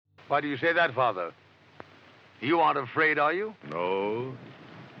Why do you say that, Father? You aren't afraid, are you? No,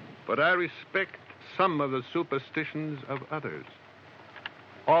 but I respect some of the superstitions of others.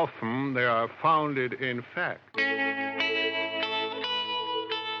 Often they are founded in fact.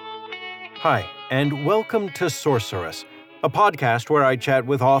 Hi, and welcome to Sorceress, a podcast where I chat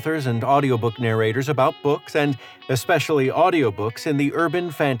with authors and audiobook narrators about books, and especially audiobooks in the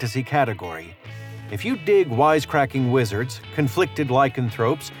urban fantasy category. If you dig wisecracking wizards, conflicted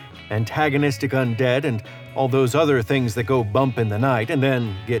lycanthropes, antagonistic undead, and all those other things that go bump in the night and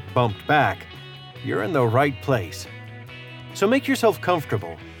then get bumped back, you're in the right place. So make yourself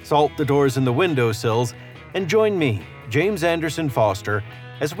comfortable, salt the doors and the windowsills, and join me, James Anderson Foster,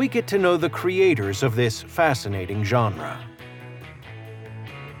 as we get to know the creators of this fascinating genre.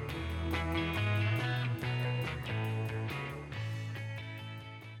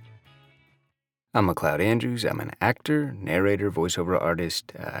 I'm McLeod Andrews. I'm an actor, narrator, voiceover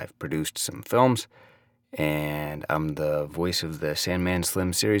artist. I've produced some films, and I'm the voice of the Sandman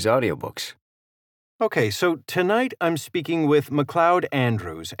Slim series audiobooks. Okay, so tonight I'm speaking with McLeod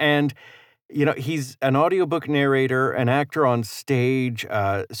Andrews, and he's an audiobook narrator, an actor on stage,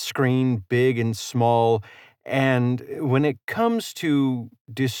 screen, big and small. And when it comes to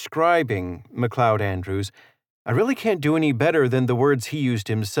describing McLeod Andrews, I really can't do any better than the words he used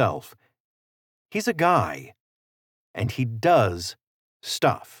himself. He's a guy, and he does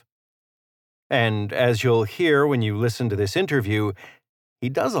stuff. And as you'll hear when you listen to this interview, he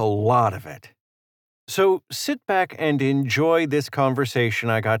does a lot of it. So sit back and enjoy this conversation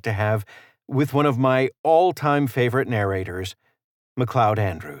I got to have with one of my all-time favorite narrators, McLeod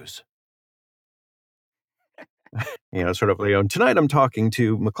Andrews. Tonight I'm talking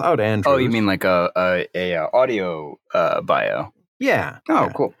to McLeod Andrews. Oh, you mean like a audio bio? Yeah. Oh,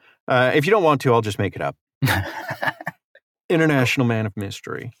 yeah. Cool. If you don't want to, I'll just make it up. International man of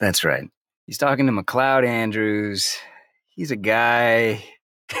mystery. That's right. He's talking to McLeod Andrews. He's a guy,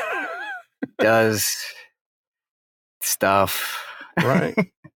 does stuff. Right.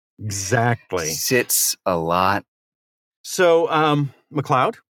 Exactly. Sits a lot. So,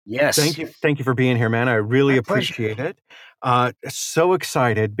 McLeod? Yes. Thank you for being here, man. I really My appreciate it. So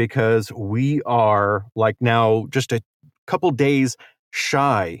excited because we are now just a couple days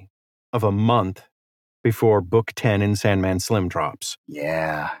shy of a month before book 10 in Sandman Slim drops.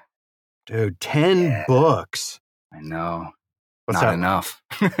 Yeah. Dude, 10 books. I know. What's Not that? enough.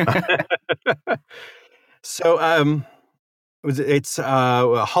 So, it's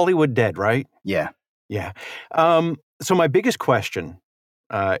Hollywood Dead, right? Yeah. Yeah. So my biggest question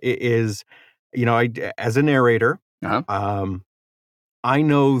is, as a narrator, I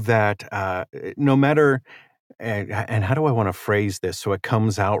know that no matter, and how do I want to phrase this so it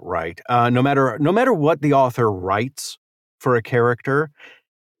comes out right? No matter what the author writes for a character,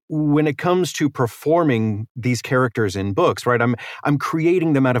 when it comes to performing these characters in books, right? I'm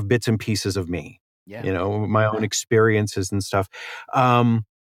creating them out of bits and pieces of me. Yeah. My own experiences and stuff.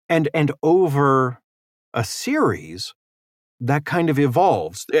 And over a series, that kind of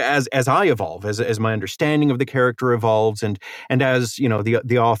evolves as I evolve, as my understanding of the character evolves, and as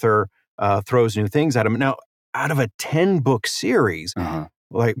the author throws new things at him. Now, out of a 10-book series,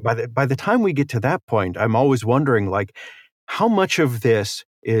 by the time we get to that point, I'm always wondering how much of this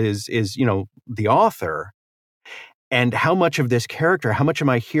is the author, and how much of this character, how much am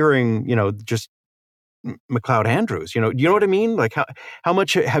I hearing just McLeod Andrews? You know what I mean? How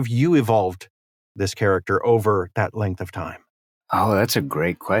much have you evolved this character over that length of time? Oh, that's a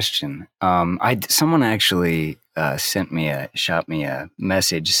great question. Someone actually shot me a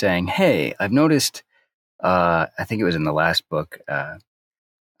message saying, "Hey, I've noticed. I think it was in the last book. They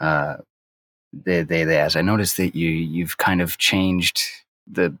asked, I noticed that you've kind of changed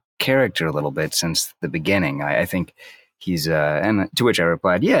the character a little bit since the beginning. I think he's and to which I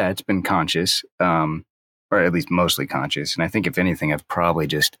replied, yeah, it's been conscious, or at least mostly conscious. And I think if anything, I've probably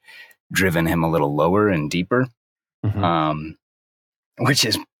just driven him a little lower and deeper, which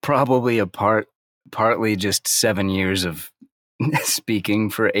is probably partly just 7 years of speaking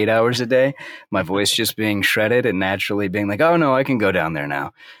for 8 hours a day, my voice just being shredded and naturally being like, oh no, I can go down there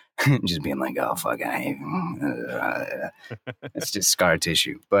now. Just being like, oh fuck, it's just scar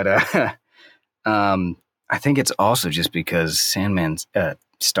tissue. But I think it's also just because Sandman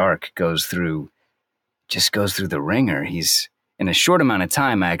Stark goes through the ringer. He's in a short amount of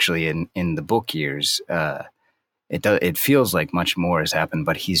time, actually, in the book years. It feels like much more has happened,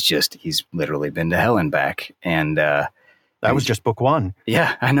 but he's literally been to hell and back. And that was just book one.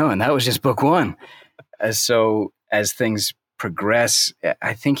 Yeah, I know, and that was just book one. So as things progress,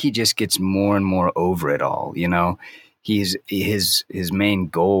 I think he just gets more and more over it all. his main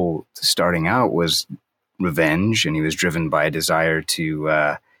goal starting out was revenge, and he was driven by a desire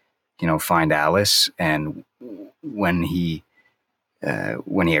to find Alice. And when he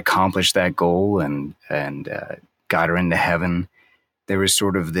accomplished that goal and got her into heaven, there was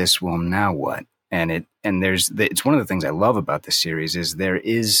sort of this, well, now what? And it's one of the things I love about this series is there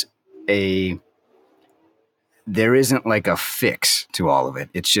isn't like a fix to all of it.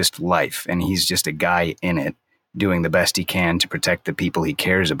 It's just life, and he's just a guy in it doing the best he can to protect the people he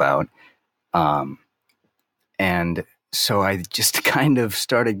cares about. And so I just kind of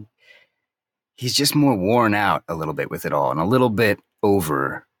started, he's just more worn out a little bit with it all and a little bit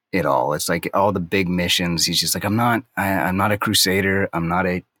over it all. It's like all the big missions. He's just like, I'm not a crusader. I'm not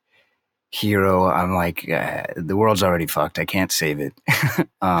a hero. I'm like, the world's already fucked. I can't save it.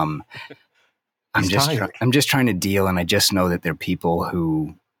 I'm just trying to deal. And I just know that there are people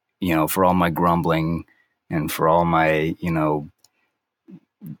who, for all my grumbling and for all my,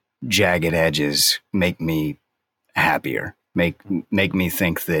 jagged edges, make me happier, make me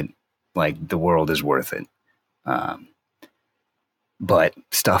think that like the world is worth it. But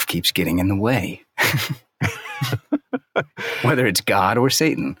stuff keeps getting in the way, whether it's God or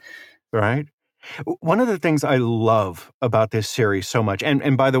Satan. Right. One of the things I love about this series so much,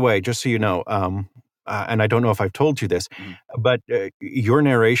 and by the way, just so you know, and I don't know if I've told you this, but your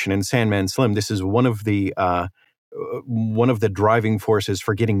narration in Sandman Slim, this is one of the driving forces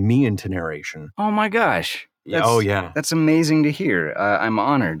for getting me into narration. Oh my gosh! Yeah, that's amazing to hear. I'm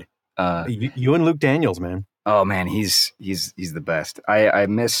honored. You and Luke Daniels, man. Oh man, he's the best. I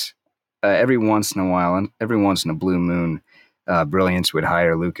miss every once in a while, and every once in a blue moon, Brilliance would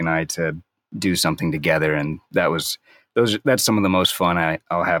hire Luke and I to do something together, and that's some of the most fun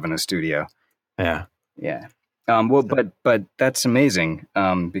I'll have in a studio. Yeah. But that's amazing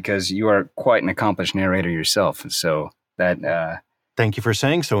because you are quite an accomplished narrator yourself. So that. Thank you for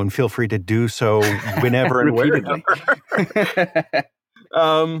saying so, and feel free to do so whenever and repeatedly.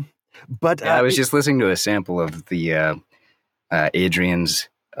 But I was just listening to a sample of the Adrian's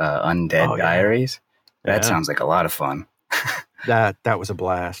Undead Diaries. That sounds like a lot of fun. That was a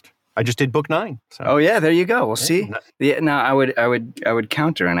blast. I just did book 9. So. Oh yeah, there you go. Well, see, now I would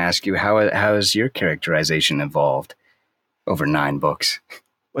counter and ask you how has your characterization evolved over 9 books?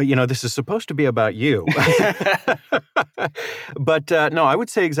 Well, this is supposed to be about you, but no, I would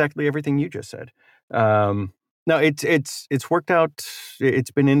say exactly everything you just said. No, it's worked out.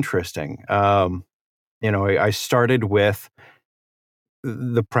 It's been interesting. I started with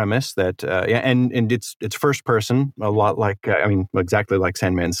the premise that, and it's first person, a lot like, exactly like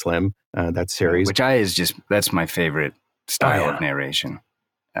Sandman Slim, that series. Which that's my favorite style of narration.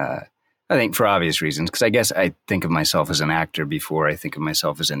 I think for obvious reasons, because I guess I think of myself as an actor before I think of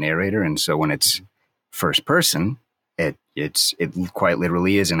myself as a narrator. And so when it's first person, it quite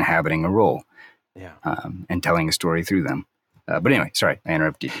literally is inhabiting a role. Yeah. And telling a story through them. But anyway, sorry, I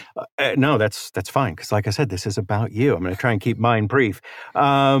interrupted you. No, that's fine. Because like I said, this is about you. I'm going to try and keep mine brief.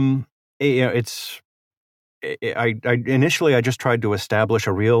 Initially I just tried to establish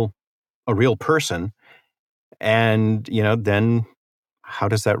a real person, and then how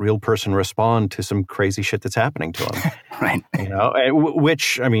does that real person respond to some crazy shit that's happening to him? Right.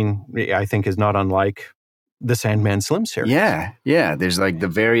 Which I think is not unlike the Sandman Slim series. Yeah. There's like the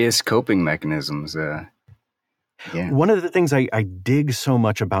various coping mechanisms. One of the things I dig so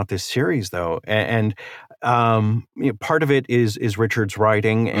much about this series, though, and part of it is Richard's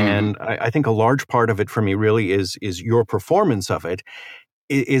writing, and I think a large part of it for me really is your performance of it.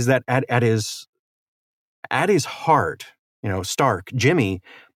 Is that at his heart, Stark, Jimmy,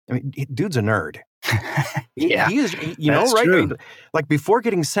 dude's a nerd. Yeah, he is, right? True. Like before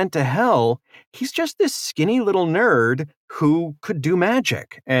getting sent to hell, he's just this skinny little nerd who could do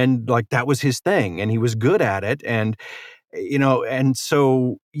magic, and like that was his thing, and he was good at it, and and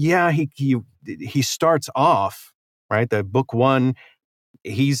so he starts off right. The book 1,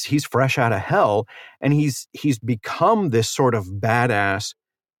 he's fresh out of hell, and he's become this sort of badass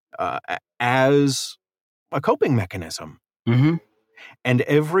as a coping mechanism. Mm-hmm. And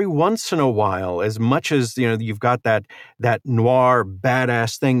every once in a while, as much as you've got that noir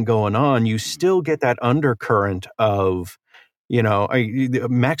badass thing going on, you still get that undercurrent of,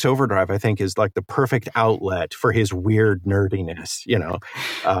 Max Overdrive, I think, is like the perfect outlet for his weird nerdiness.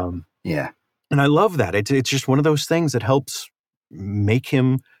 Yeah, and I love that. It's just one of those things that helps make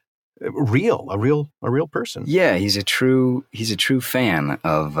him real, a real person. Yeah, he's a true fan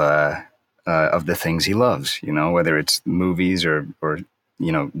of the things he loves, whether it's movies or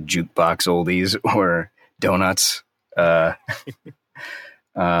jukebox oldies or donuts.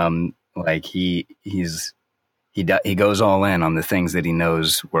 Like he's he goes all in on the things that he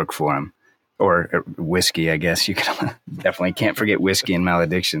knows work for him. Or whiskey, I guess. You can definitely can't forget whiskey and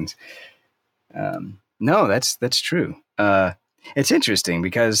maledictions. No, that's true. It's interesting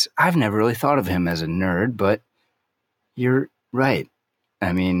because I've never really thought of him as a nerd, but you're right.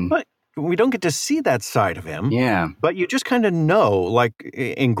 I mean, But we don't get to see that side of him. yeah, But you just kind of know, like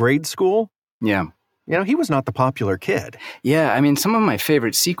in grade school, yeah. he was not the popular kid. Yeah, I mean, some of my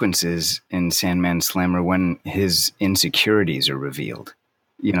favorite sequences in Sandman Slam are when his insecurities are revealed.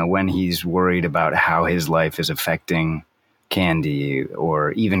 When he's worried about how his life is affecting Candy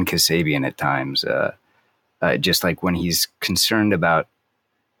or even Kasabian at times. Just like when he's concerned about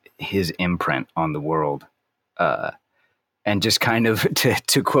his imprint on the world. And just kind of,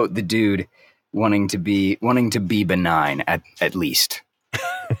 to quote the dude, wanting to be benign at least.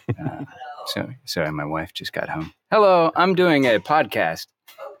 Sorry, my wife just got home. Hello, I'm doing a podcast.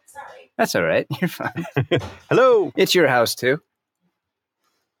 Oh, sorry. That's all right. You're fine. Hello. It's your house too.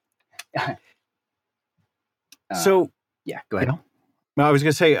 So, yeah, go ahead. I was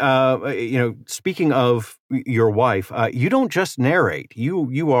going to say, speaking of your wife, you don't just narrate.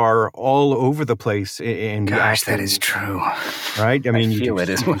 You are all over the place in the Gosh, acting, that is true. right? I mean, you feel do it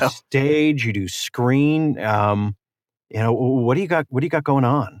as well. stage, you do screen. What do you got? What do you got going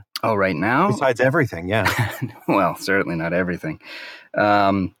on Oh, right now? besides everything? Yeah. Well, certainly not everything.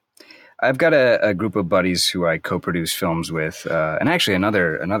 I've got a group of buddies who I co-produce films with, and actually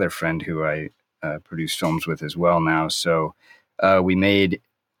another friend who I produce films with as well now. So we made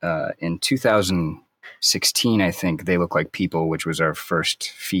in 2016, I think, They Look Like People, which was our first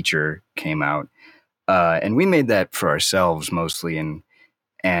feature, came out, and we made that for ourselves mostly,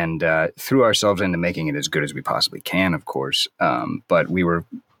 and threw ourselves into making it as good as we possibly can, of course. But we were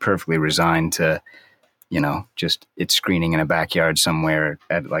perfectly resigned to, just it's screening in a backyard somewhere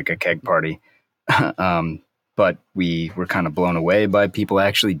at like a keg party. But we were kind of blown away by people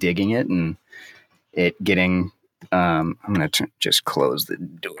actually digging it and it getting, I'm going to just close the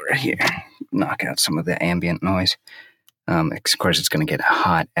door here, knock out some of the ambient noise. Of course, it's going to get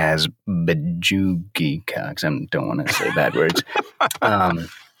hot as bajoogie cocks. I don't want to say bad words. Hold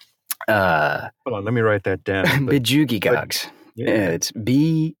on, let me write that down. Bajoogie cocks. Yeah. It's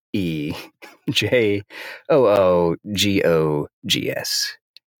BEJOOGOGS.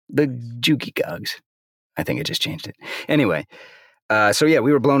 Bajoogie cocks. I think I just changed it. Anyway, so yeah,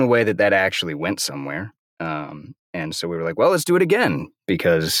 we were blown away that actually went somewhere. And so we were like, well, let's do it again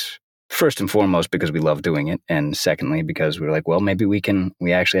because first and foremost, because we love doing it. And secondly, because we were like, well, maybe we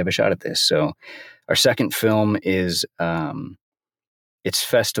actually have a shot at this. So our second film is, its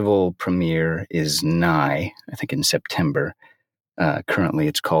festival premiere is nigh, I think in September. Currently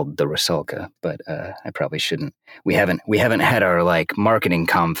it's called The Rusalka, but, I probably shouldn't, we haven't had our like marketing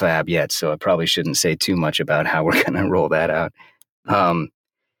confab yet. So I probably shouldn't say too much about how we're going to roll that out.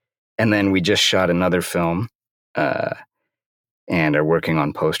 And then we just shot another film, and are working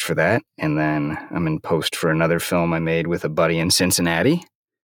on post for that. And then I'm in post for another film I made with a buddy in Cincinnati,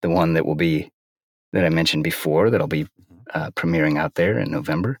 the one that I mentioned before, that'll be premiering out there in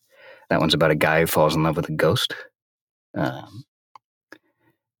November. That one's about a guy who falls in love with a ghost.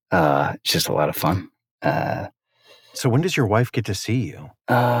 It's just a lot of fun. So when does your wife get to see you?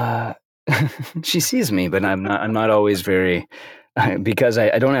 She sees me, but I'm not always very... because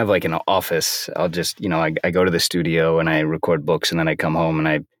I don't have like an office. I'll just, I go to the studio and I record books and then I come home and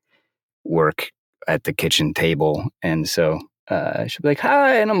I work at the kitchen table. And so she'll be like,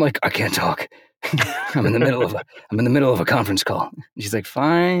 hi. And I'm like, I can't talk. I'm in the middle of a conference call. And she's like,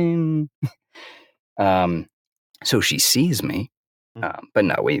 fine. So she sees me. But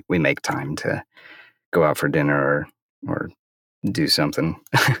no, we make time to go out for dinner or do something,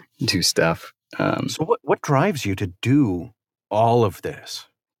 do stuff. So what drives you to do all of this?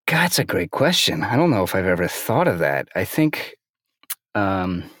 God, that's a great question. I don't know if I've ever thought of that. I think,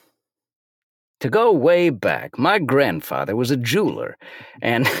 to go way back, my grandfather was a jeweler.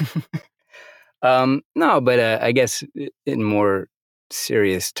 And, no, but I guess in more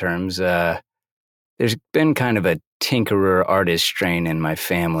serious terms, there's been kind of a tinkerer artist strain in my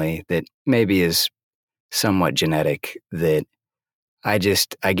family that maybe is somewhat genetic, that I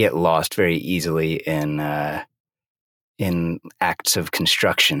get lost very easily in acts of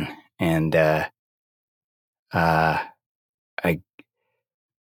construction. And,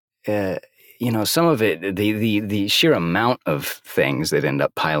 some of it, the sheer amount of things that end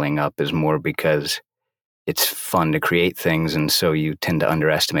up piling up is more because it's fun to create things. And so you tend to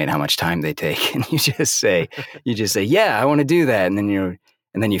underestimate how much time they take. And you just say, yeah, I want to do that. And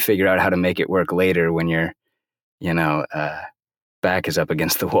then you figure out how to make it work later when your, back is up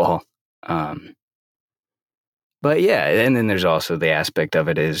against the wall. But yeah, and then there's also the aspect of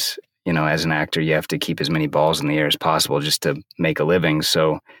it is, as an actor, you have to keep as many balls in the air as possible just to make a living.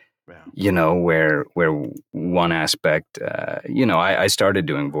 So, where one aspect, I started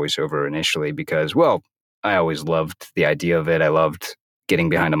doing voiceover initially because, well, I always loved the idea of it. I loved getting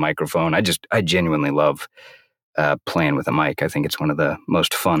behind a microphone. I genuinely love playing with a mic. I think it's one of the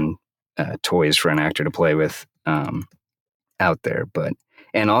most fun toys for an actor to play with out there.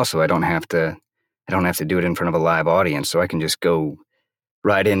 And also I don't have to do it in front of a live audience, so I can just go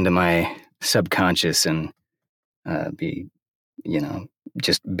right into my subconscious and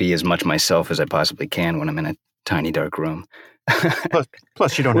just be as much myself as I possibly can when I'm in a tiny dark room.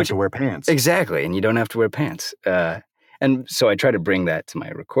 Plus you don't have to wear pants. Exactly, and you don't have to wear pants. And so I try to bring that to my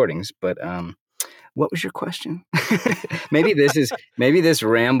recordings. But what was your question? maybe this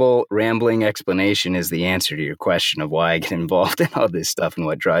rambling explanation is the answer to your question of why I get involved in all this stuff and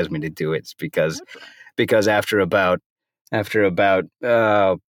what drives me to do it. It's because after about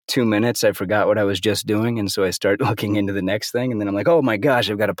 2 minutes, I forgot what I was just doing, and so I start looking into the next thing, and then I'm like, oh my gosh,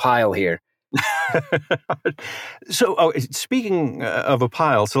 I've got a pile here. So, speaking of a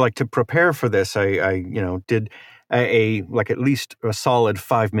pile, so like to prepare for this, I did at least a solid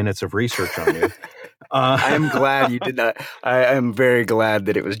 5 minutes of research on you. I am glad you did not. I am very glad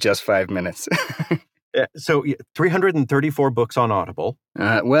that it was just 5 minutes. Yeah, so 334 books on Audible.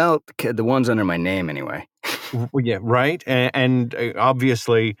 Well, the ones under my name anyway. Yeah, right. And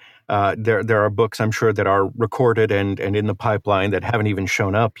obviously, there are books I'm sure that are recorded and in the pipeline that haven't even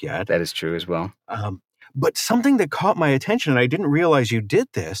shown up yet. That is true as well. But something that caught my attention, and I didn't realize you did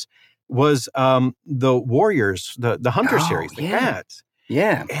this, was the Warriors, the Hunter series, the cats.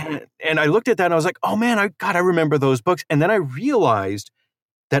 Yeah. And I looked at that and I was like, oh man, I remember those books. And then I realized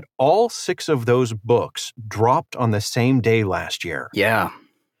that all 6 of those books dropped on the same day last year. Yeah.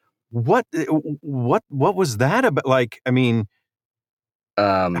 What was that about? Like, I mean,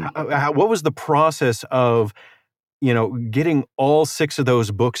 what was the process of, getting all 6 of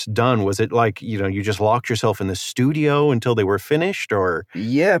those books done? Was it like, you just locked yourself in the studio until they were finished, or?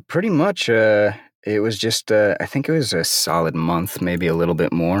 Yeah, pretty much. It was just, I think it was a solid month, maybe a little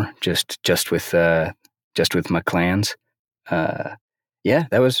bit more, just with my clans. Yeah,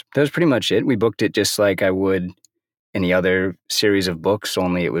 that was pretty much it. We booked it just like I would any other series of books,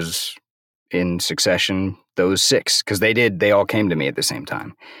 only it was in succession, those 6, because they all came to me at the same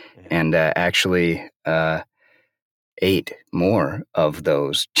time. Yeah. And actually, 8 more of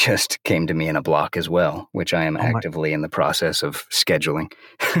those just came to me in a block as well, which I am actively in the process of scheduling.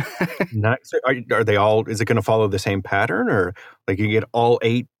 Nice. Are they all, is it going to follow the same pattern, or like you get all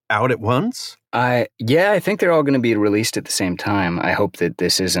 8 out at once? I think they're all going to be released at the same time. I hope that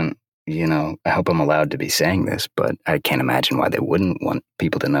this isn't, I hope I'm allowed to be saying this, but I can't imagine why they wouldn't want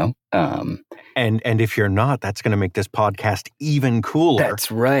people to know. And if you're not, that's going to make this podcast even cooler.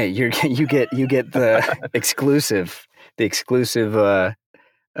 That's right. You get the exclusive. I'm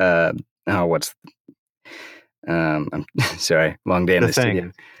sorry, long day in the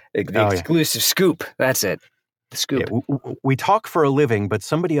studio. The exclusive scoop. That's it. The scoop. Yeah, we talk for a living, but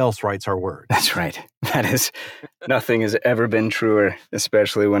somebody else writes our words. That's right. Nothing has ever been truer,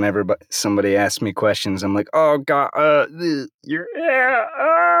 especially whenever somebody asks me questions. I'm like, oh, God,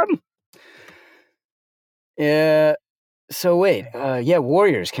 yeah. So wait,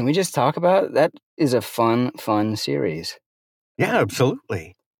 Warriors. Can we just talk about it? That is a fun series. Yeah,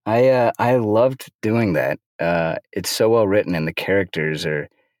 absolutely. I loved doing that. It's so well written, and the characters are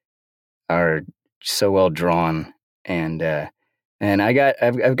so well drawn, and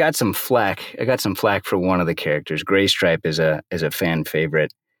I've got some flack. I got some flack for one of the characters. Graystripe is a fan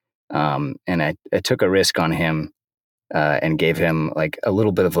favorite, and I took a risk on him and gave him like a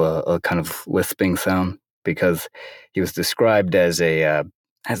little bit of a kind of lisping sound, because he was described as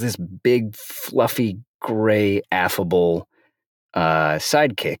this big, fluffy, gray, affable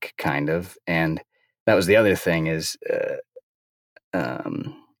sidekick kind of, and that was the other thing is.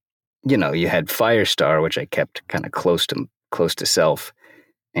 You had Firestar, which I kept kind of close to self,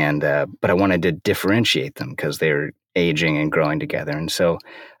 and but I wanted to differentiate them because they're aging and growing together, and so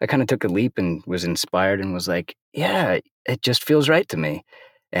I kind of took a leap and was inspired and was like, yeah, it just feels right to me.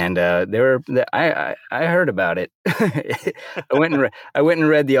 And I heard about it. I went and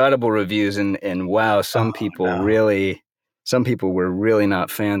read the Audible reviews, and wow, some people were really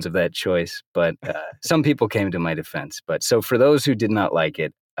not fans of that choice, but some people came to my defense. But so for those who did not like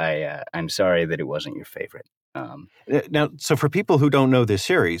it, I'm sorry that it wasn't your favorite. Now, so for people who don't know this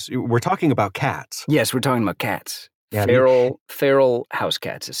series, we're talking about cats. Yes, we're talking about cats. Yeah, feral house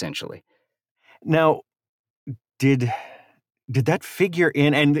cats, essentially. Now, did did that figure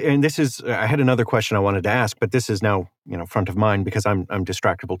in? And this is, I had another question I wanted to ask, but this is now, front of mind because I'm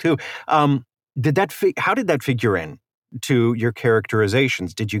distractible too. How did that figure in to your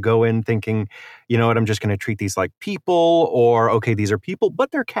characterizations? Did you go in thinking, you know what, I'm just going to treat these like people, or okay, these are people,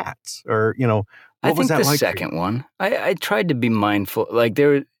 but they're cats, or what I was think that the like? second one. I tried to be mindful. Like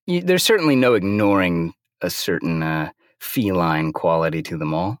there's certainly no ignoring a certain feline quality to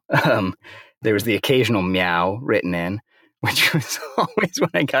them all. There was the occasional meow written in, which was always when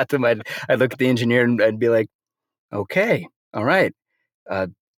I got them. I'd look at the engineer and I'd be like, "Okay, all right,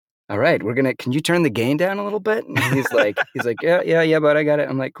 can you turn the gain down a little bit?" And he's like, yeah, but I got it.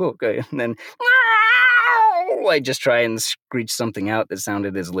 I'm like, cool, good. And then I just try and screech something out that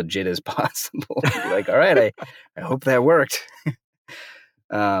sounded as legit as possible. Like, all right, I hope that worked.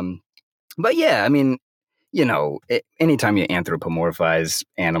 But yeah, I mean, anytime you anthropomorphize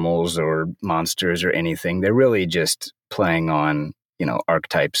animals or monsters or anything, they're really just playing on,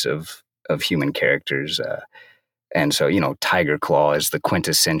 archetypes of human characters. And so, Tiger Claw is the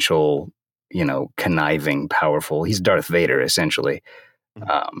quintessential, conniving, powerful. He's Darth Vader, essentially.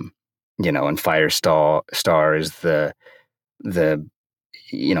 Mm-hmm. And Firestar is the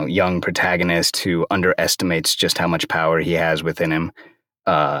young protagonist who underestimates just how much power he has within him,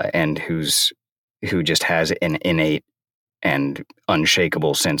 and who just has an innate and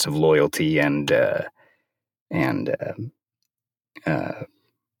unshakable sense of loyalty and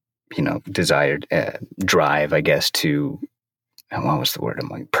desired drive, I guess, to, what was the word? I'm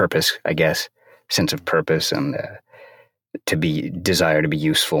like, purpose, I guess, sense of purpose, and desire to be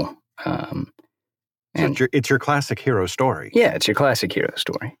useful. So it's your classic hero story. Yeah, it's your classic hero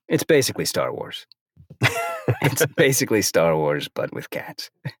story. It's basically Star Wars. It's basically Star Wars, but with cats.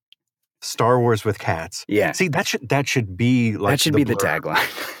 Star Wars with cats. Yeah. See, that should be like the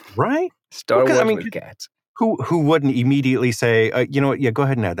tagline, right? Star Wars with cats. Who wouldn't immediately say, you know what? Yeah, go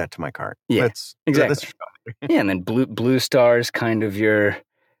ahead and add that to my cart. Yeah, exactly. Yeah, and then Blue Star's kind of your,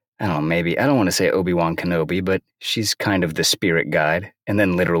 I don't know, maybe, I don't want to say Obi-Wan Kenobi, but she's kind of the spirit guide. And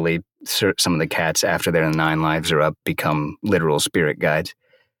then literally some of the cats, after their 9 lives are up, become literal spirit guides.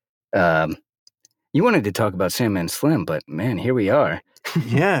 You wanted to talk about Sandman Slim, but man, here we are.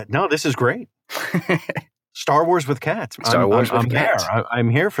 Yeah, no, this is great. Star Wars with cats. I'm cats. There.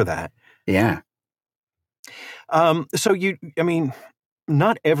 I'm here for that. Yeah. So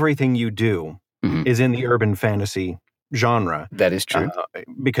not everything you do is in the urban fantasy genre. That is true.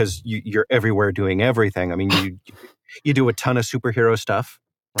 Because you're everywhere doing everything. I mean, you do a ton of superhero stuff,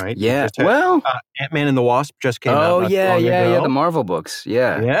 right? Yeah. Ant-Man and the Wasp just came out. Oh, yeah. The Marvel books.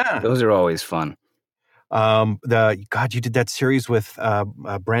 Yeah. Yeah. Those are always fun. You did that series with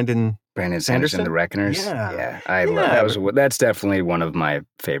Brandon Sanderson, The Reckoners. Yeah. I love that's definitely one of my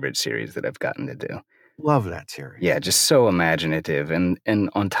favorite series that I've gotten to do. Love that series. Yeah, just so imaginative, and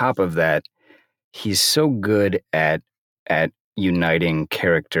on top of that, he's so good at uniting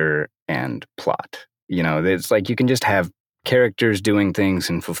character and plot. It's like you can just have characters doing things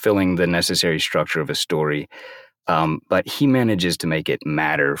and fulfilling the necessary structure of a story, but he manages to make it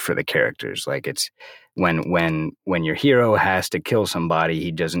matter for the characters. Like it's when your hero has to kill somebody,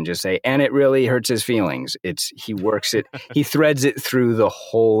 he doesn't just say, and it really hurts his feelings. He works it, he threads it through the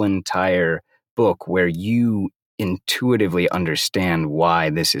whole entire book, where you intuitively understand why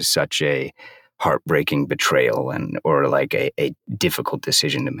this is such a heartbreaking betrayal or like a difficult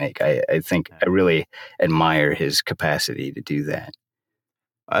decision to make. I think I really admire his capacity to do that.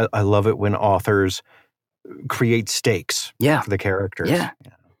 I love it when authors create stakes for the characters.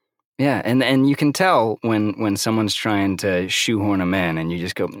 Yeah, and you can tell when someone's trying to shoehorn them in, and you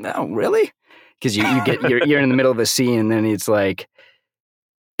just go, no, really? Because you're in the middle of a scene, and then it's like,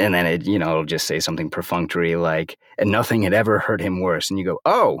 and then it'll just say something perfunctory like, and nothing had ever hurt him worse. And you go,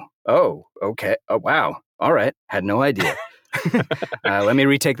 oh, okay. Oh, wow. All right. Had no idea. Let me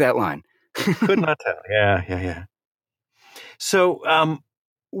retake that line. Could not tell. Yeah. So,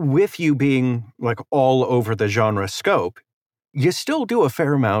 with you being like all over the genre scope, you still do a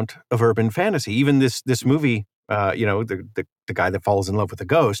fair amount of urban fantasy. Even this movie, the guy that falls in love with a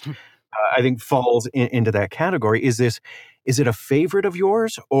ghost, I think falls into that category. Is it a favorite of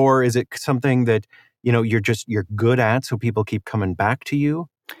yours, or is it something that you're good at, so people keep coming back to you?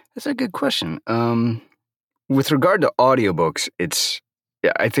 That's a good question. With regard to audiobooks,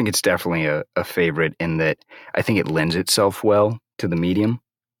 I think it's definitely a favorite in that I think it lends itself well to the medium,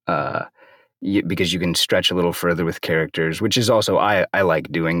 because you can stretch a little further with characters, which is also, I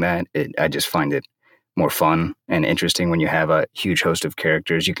like doing that. I just find it more fun and interesting when you have a huge host of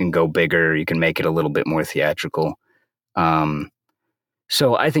characters. You can go bigger, you can make it a little bit more theatrical.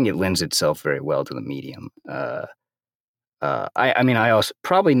 So I think it lends itself very well to the medium. I mean, I also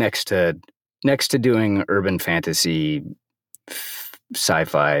probably next to doing urban fantasy,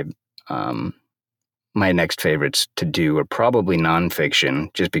 sci-fi, my next favorites to do are probably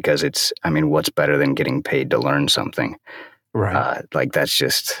nonfiction, just because it's, I mean, what's better than getting paid to learn something? Right. Like that's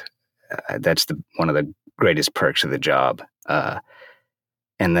just, that's one of the greatest perks of the job.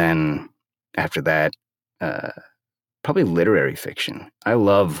 And then after that, probably literary fiction. I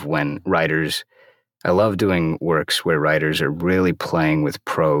love doing works where writers are really playing with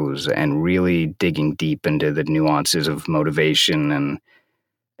prose and really digging deep into the nuances of motivation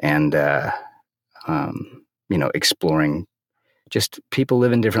and exploring just people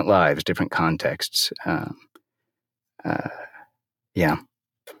living different lives, different contexts. Yeah.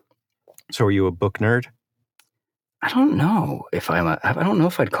 So are you a book nerd? I don't know if I don't know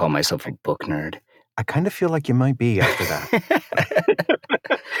if I'd call myself a book nerd. I kind of feel like you might be after that.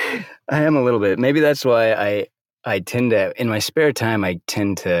 I am a little bit. Maybe that's why I tend to, in my spare time,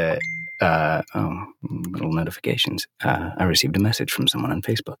 little notifications. I received a message from someone on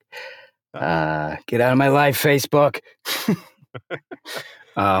Facebook. Get out of my life, Facebook.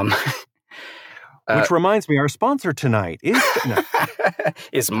 Which reminds me, our sponsor tonight is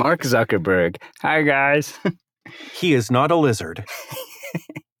is Mark Zuckerberg. Hi, guys. He is not a lizard.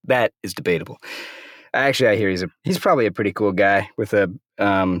 That is debatable. Actually, I hear he's probably a pretty cool guy with a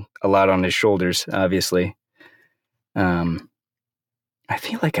lot on his shoulders, obviously. I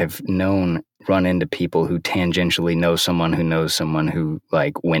feel like I've run into people who tangentially know someone who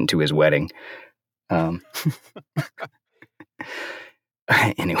like went to his wedding.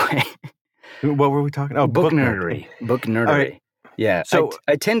 Anyway. What were we talking? Oh, book nerdery. Book nerdery. Right. Yeah. So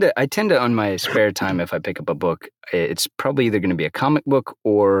I tend to on my spare time, if I pick up a book, it's probably either going to be a comic book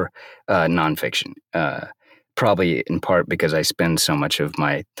or nonfiction. Probably in part because I spend so much of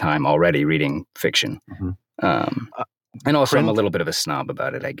my time already reading fiction. Mm-hmm. And also I'm a little bit of a snob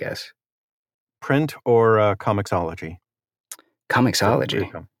about it, I guess. Print or Comixology?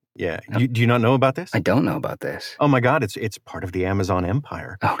 Comixology. Yeah. Do you not know about this? I don't know about this. Oh my God, it's part of the Amazon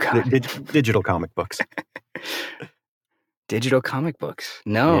empire. Oh God. Digital comic books. Digital comic books.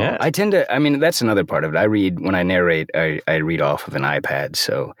 No, yes. I mean, that's another part of it. When I narrate, I read off of an iPad.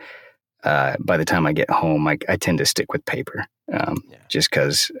 So by the time I get home, I tend to stick with paper just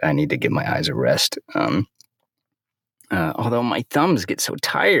because I need to give my eyes a rest. Although my thumbs get so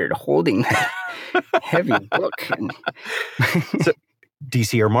tired holding that heavy book. So,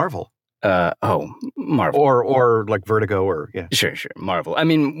 DC or Marvel? Marvel. Or like Vertigo or, yeah. Sure. Marvel. I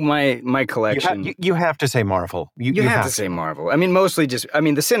mean, my collection... You have to say Marvel. You have to say Marvel. I mean, mostly the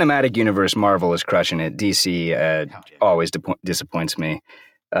cinematic universe, Marvel is crushing it. DC always disappoints me,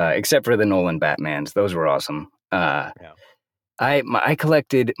 except for the Nolan Batmans. Those were awesome. I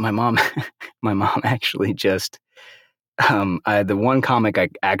collected... My mom actually just... the one comic I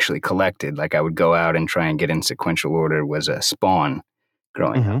actually collected, like I would go out and try and get in sequential order, was Spawn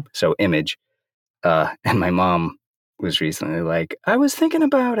growing up. So Image. And my mom was recently like, I was thinking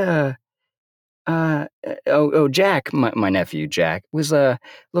about Jack, my nephew Jack, was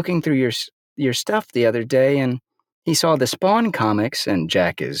looking through your stuff the other day, and he saw the Spawn comics, and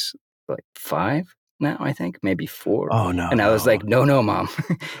Jack is like 5 now, I think, maybe 4. Oh no! And I was like, no, Mom,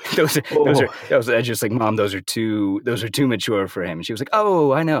 those are. I was just like, Mom, those are too mature for him. And she was like,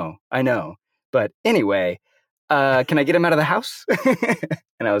 oh, I know, but anyway, can I get him out of the house?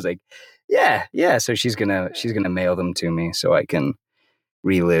 And I was like, yeah. So she's gonna mail them to me so I can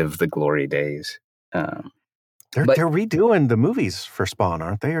relive the glory days. They're redoing the movies for Spawn,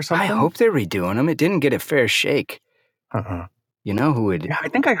 aren't they, or something? I hope they're redoing them. It didn't get a fair shake. You know who would? Yeah, I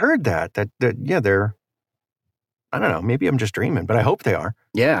think I heard that they're. I don't know. Maybe I'm just dreaming, but I hope they are.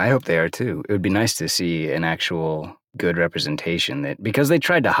 Yeah, I hope they are too. It would be nice to see an actual good representation because they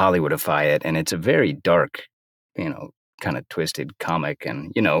tried to Hollywoodify it, and it's a very dark, kind of twisted comic,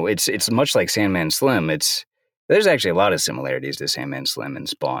 and it's much like Sandman Slim. There's actually a lot of similarities to Sandman Slim and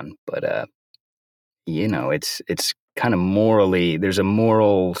Spawn, but it's kind of morally, there's a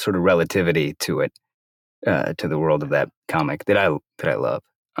moral sort of relativity to it, to the world of that comic that I love.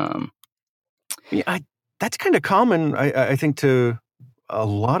 That's kind of common, I think, to a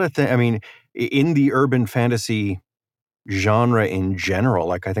lot of things. I mean, in the urban fantasy genre in general,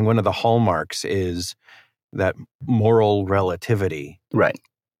 like I think one of the hallmarks is that moral relativity. Right.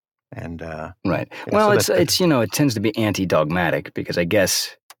 And right. Well, so it tends to be anti-dogmatic because I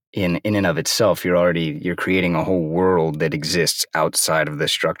guess in and of itself, you're creating a whole world that exists outside of the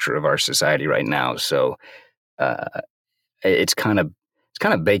structure of our society right now. So it's kind of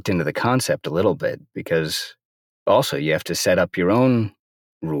baked into the concept a little bit because also you have to set up your own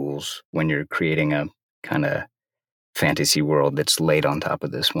rules when you're creating a kind of fantasy world that's laid on top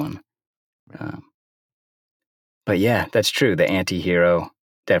of this one. But yeah, that's true. The anti-hero,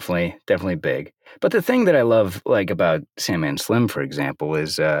 definitely big. But the thing that I love, like, about Sandman Slim, for example,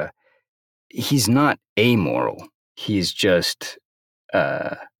 is he's not amoral. He's just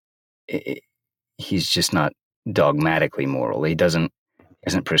he's just not dogmatically moral. He isn't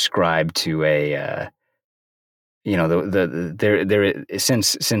prescribed to a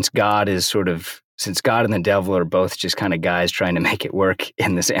since God and the devil are both just kind of guys trying to make it work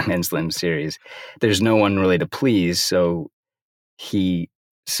in the Sandman Slim series, there's no one really to please, so he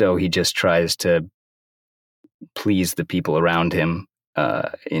just tries to please the people around him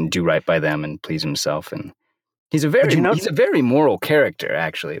and do right by them and please himself. And he's a very moral character,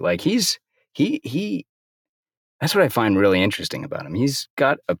 actually. Like, he that's what I find really interesting about him. He's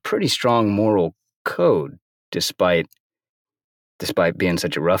got a pretty strong moral code, despite being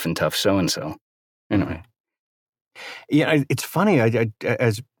such a rough and tough so-and-so. Anyway. Yeah, it's funny. I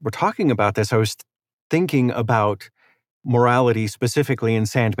as we're talking about this, I was thinking about morality specifically in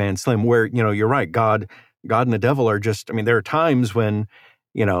Sandman Slim, where, you're right, God and the devil are just, there are times when,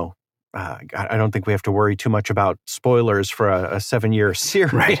 I don't think we have to worry too much about spoilers for a 7-year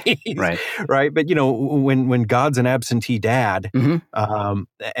series. Right. Right. But, when God's an absentee dad,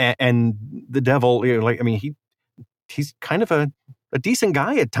 and the devil, he's kind of a decent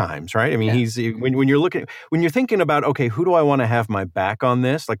guy at times, right? He's when you're thinking about, okay, who do I want to have my back on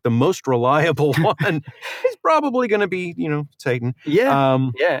this? Like, the most reliable one is probably going to be, Satan. Yeah,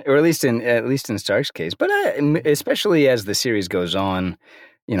 or at least in Stark's case. But especially as the series goes on,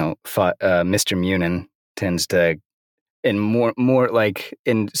 Mr. Munin tends to, in more like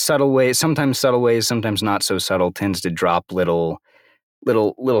in subtle ways, sometimes not so subtle, tends to drop little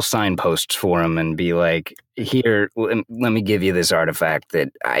signposts for him and be like, here, let me give you this artifact that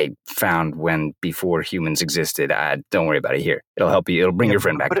I found before humans existed. Don't worry about it. Here, it'll help you. It'll bring your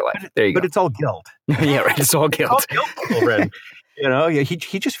friend back to life. There you go. But it's all guilt. Yeah, right. It's all guilt.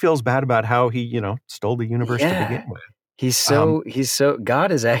 He just feels bad about how he, stole the universe to begin with. He's so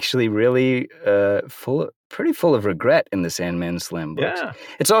God is actually really pretty full of regret in the Sandman Slim books. Yeah.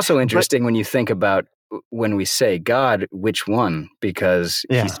 It's also interesting when you think about, when we say God, which one? Because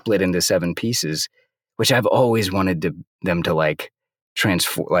he split into 7 pieces, which I've always wanted them to like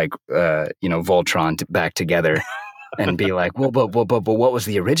transform, like Voltron back together, and be like, well, but what was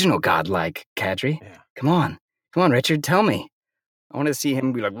the original God like, Kadri? Yeah. Come on, Richard, tell me. I want to see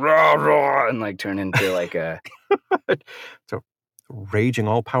him be like rah rah and like turn into like a it's a raging,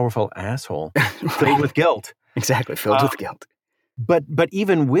 all powerful asshole filled with guilt. Exactly, filled with guilt. But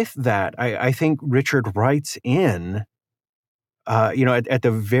even with that, I think Richard writes in, at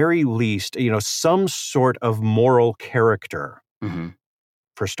the very least, some sort of moral character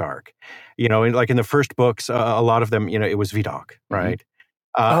for Stark. Like in the first books, a lot of them, it was Vidocq, right?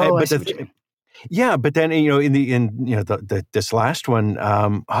 But then this last one,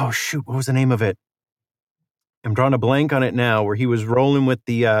 what was the name of it? I'm drawing a blank on it now. Where he was rolling with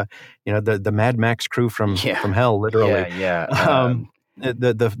the Mad Max crew from hell, literally.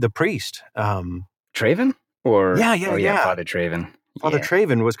 The priest, Traven, or Father Traven. Father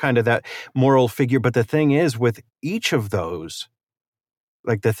Traven was kind of that moral figure. But the thing is, with each of those,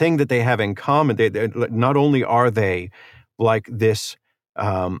 like, the thing that they have in common, they not only are they like this,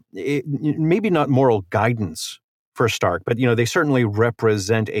 maybe not moral guidance for Stark, but they certainly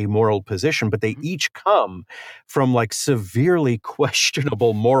represent a moral position, but they each come from like severely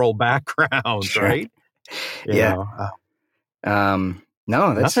questionable moral backgrounds, right? No,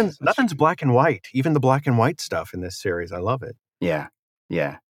 that's nothing's black and white. Even the black and white stuff in this series, I love it. Yeah.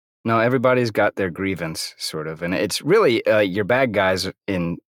 No, everybody's got their grievance, sort of, and it's really your bad guys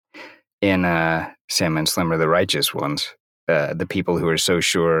in Sandman Slim are the righteous ones. The people who are so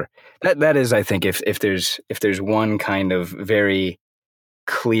sure that is, I think, if there's one kind of very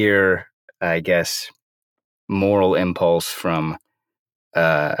clear, I guess, moral impulse from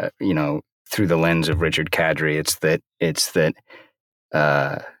through the lens of Richard Kadri, it's that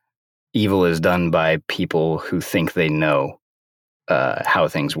evil is done by people who think they know how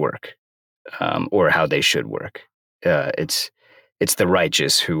things work, or how they should work. It's the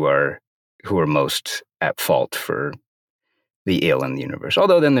righteous who are most at fault for the ill in the universe.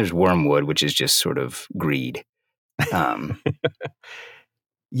 Although then there's Wormwood, which is just sort of greed. But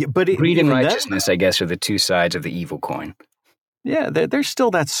greed and righteousness, I guess, are the two sides of the evil coin. Yeah, there's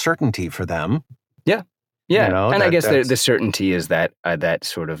still that certainty for them. Yeah. And I guess the certainty is that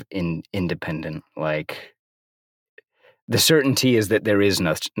sort of independent, like, the certainty is that there is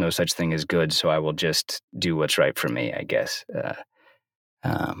no such thing as good, so I will just do what's right for me, I guess.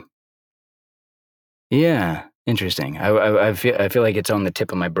 Yeah. Interesting. I feel like it's on the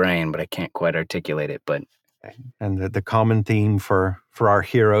tip of my brain, but I can't quite articulate it. But And the common theme for our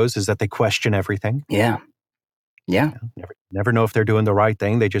heroes is that they question everything. yeah. Never know if they're doing the right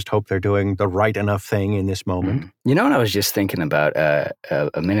thing. They just hope they're doing the right enough thing in this moment. You know what I was just thinking about a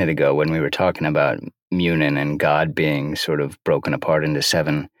minute ago when we were talking about Munin and God being sort of broken apart into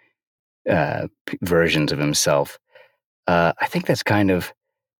 7 versions of himself. I think that's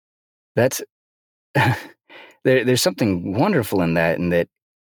there's something wonderful in that,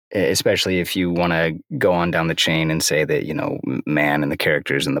 especially if you want to go on down the chain and say that, man and the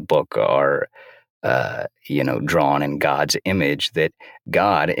characters in the book are, drawn in God's image, that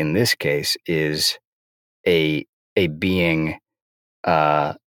God in this case is a being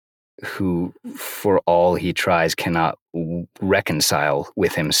who, for all he tries, cannot reconcile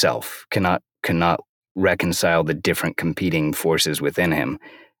with himself, cannot reconcile the different competing forces within him.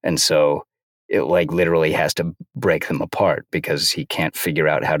 And so it literally has to break them apart because he can't figure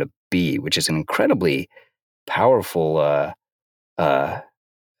out how to be, which is an incredibly powerful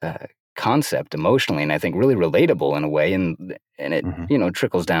concept emotionally, and I think really relatable in a way. And it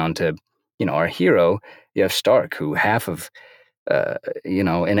trickles down to our hero. You have Stark, who half of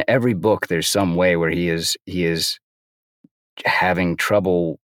in every book there's some way where he is having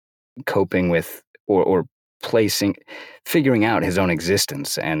trouble coping with or figuring out his own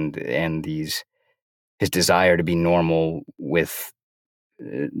existence and his desire to be normal with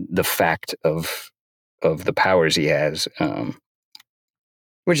the fact of the powers he has,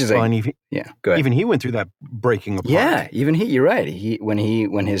 which is go ahead. Even he went through that breaking apart. Yeah, even he. You're right.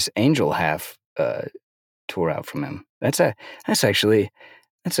 When his angel half tore out from him. That's a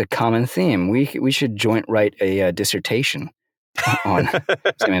common theme. We should joint write a dissertation on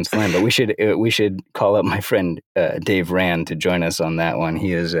Sandman's Land, but we should call up my friend Dave Rand to join us on that one.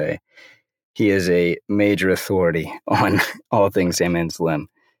 He is a major authority on all things Sandman's Limb.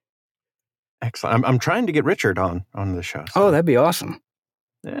 Excellent. I'm trying to get Richard on the show. So. Oh, that'd be awesome.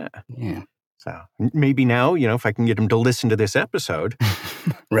 Yeah. So maybe now, if I can get him to listen to this episode,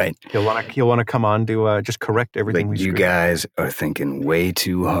 right? He'll want to come on to just correct everything we. You guys are thinking way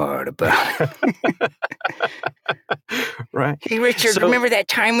too hard about it. Right. Hey, Richard, remember that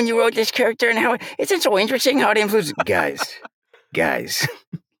time when you wrote this character and how it's so interesting how it influenced guys.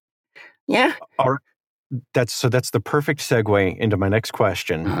 Yeah. That's the perfect segue into my next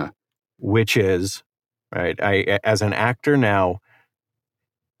question, which is, right, I as an actor now,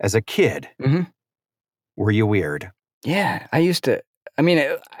 as a kid, were you weird? Yeah, I used to. I mean,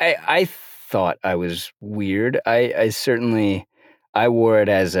 I thought I was weird. I certainly wore it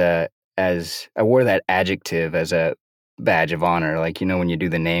I wore that adjective as a badge of honor. Like, when you do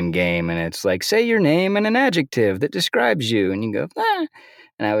the name game and it's like, say your name and an adjective that describes you, and you go,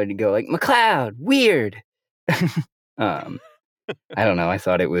 and I would go like McLeod, weird. I don't know. I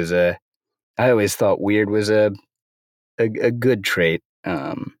thought it was I always thought weird was a good trait.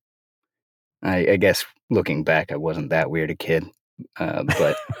 I guess looking back, I wasn't that weird a kid,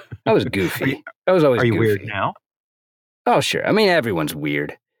 but I was goofy. I was always goofy. Are you goofy. Weird now? Oh, sure. I mean, everyone's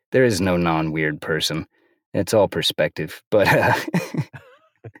weird. There is no non-weird person. It's all perspective. But,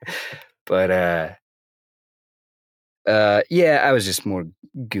 yeah, I was just more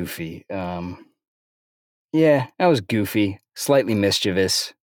goofy. Yeah, I was goofy, slightly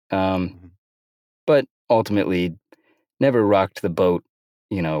mischievous, but ultimately never rocked the boat,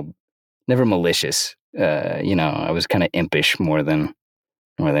 never malicious. I was kind of impish more than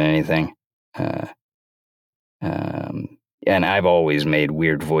anything. And I've always made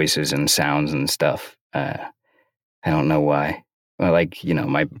weird voices and sounds and stuff. I don't know why. Well,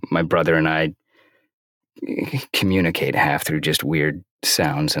 my brother and I communicate half through just weird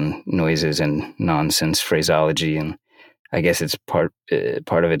sounds and noises and nonsense phraseology, and I guess it's part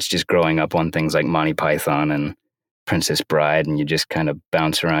of it's just growing up on things like Monty Python and Princess Bride, and you just kind of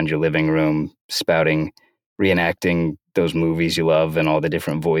bounce around your living room reenacting those movies you love and all the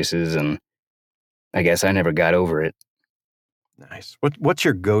different voices, and I guess I never got over it. Nice. What's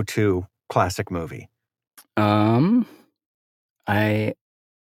your go-to classic movie? I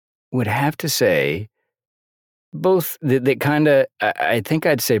would have to say both. That kind of. I think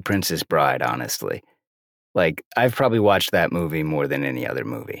I'd say Princess Bride. Honestly, like I've probably watched that movie more than any other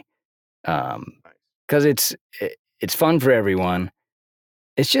movie, because it's fun for everyone.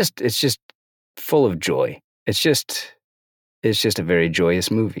 It's just full of joy. It's just a very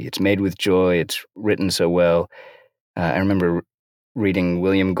joyous movie. It's made with joy. It's written so well. I remember reading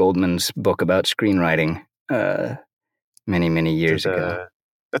William Goldman's book about screenwriting many years ago.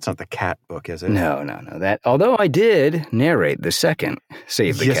 That's not the Cat book, is it? No. That, although I did narrate the second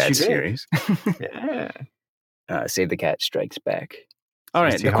Save the Cat you series. Yeah. Save the Cat Strikes Back. All You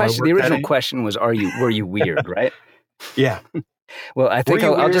right. see how I The worked that original in? question was, were you weird, right? Yeah. Well, I Were think you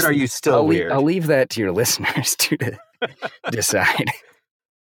I'll weird? just Are you still weird? I'll leave that to your listeners to decide.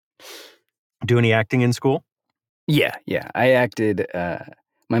 Do any acting in school? Yeah. I acted.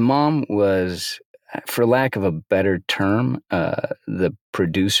 My mom was, for lack of a better term, the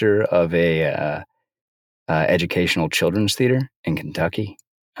producer of a educational children's theater in Kentucky.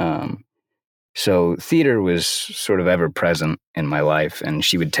 So theater was sort of ever present in my life, and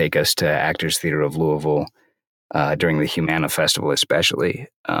she would take us to Actors Theater of Louisville during the Humana Festival, especially.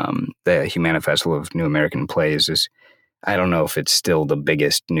 The Humana Festival of New American Plays is, I don't know if it's still the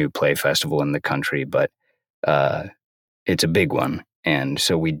biggest new play festival in the country, but it's a big one. And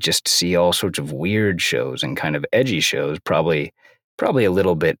so we'd just see all sorts of weird shows and kind of edgy shows, probably a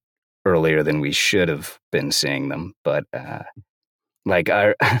little bit earlier than we should have been seeing them. But like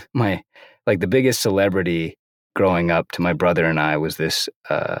the biggest celebrity growing up to my brother and I was this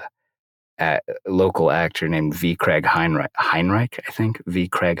local actor named V. Craig Heinrich, I think. V.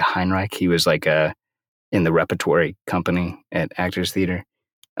 Craig Heinrich. He was like in the repertory company at Actors Theater.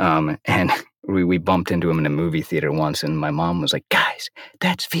 And we bumped into him in a movie theater once, and my mom was like, "Guys,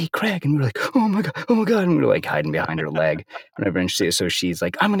 that's V. Craig," and we were like, "Oh my god!" And we were like hiding behind her leg, whatever. And so she's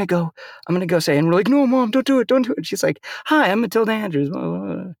like, "I'm gonna go say," and we're like, "No, Mom, don't do it." She's like, "Hi, I'm Matilda Andrews."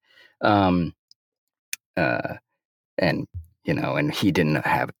 And and he didn't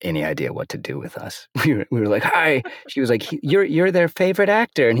have any idea what to do with us. We were like, "Hi." She was like, "You're their favorite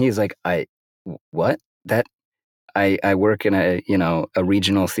actor," and he's like, "What? That." I work in a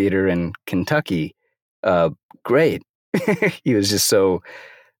regional theater in Kentucky. Great. He was just so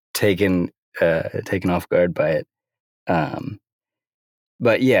taken off guard by it.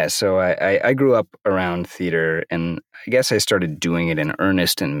 But yeah, so I grew up around theater, and I guess I started doing it in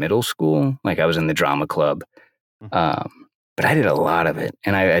earnest in middle school. Like I was in the drama club, but I did a lot of it,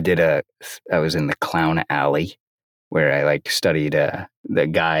 and I was in the clown alley, where I studied. The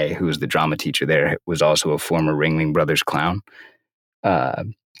guy who was the drama teacher there was also a former Ringling Brothers clown.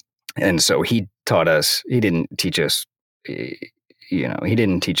 And so he taught us, he didn't teach us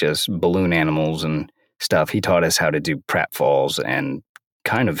balloon animals and stuff. He taught us how to do pratfalls and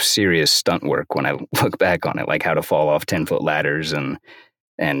kind of serious stunt work when I look back on it, like how to fall off 10-foot ladders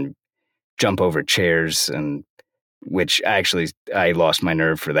and jump over chairs, and which actually I lost my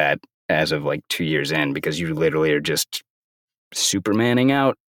nerve for that as of 2 years in, because you literally are just Supermaning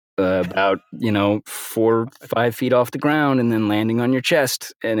out about 4 or 5 feet off the ground and then landing on your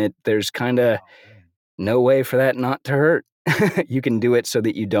chest, and there's kind of no way for that not to hurt. You can do it so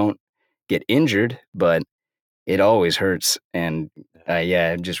that you don't get injured, but it always hurts, and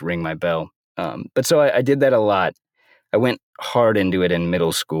just ring my bell. But so I did that a lot. I went hard into it in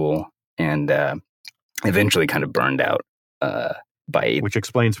middle school, and eventually kind of burned out. Which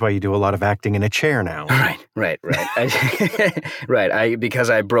explains why you do a lot of acting in a chair now. Right. Because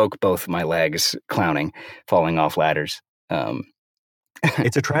I broke both my legs clowning, falling off ladders.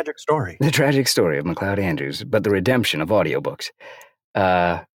 It's a tragic story. The tragic story of McLeod Andrews, but the redemption of audiobooks.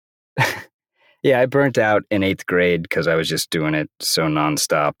 Yeah, I burnt out in 8th grade because I was just doing it so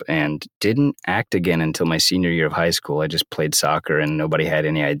nonstop and didn't act again until my senior year of high school. I just played soccer, and nobody had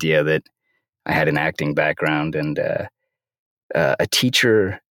any idea that I had an acting background, and a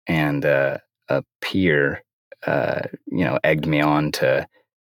teacher and a peer, egged me on to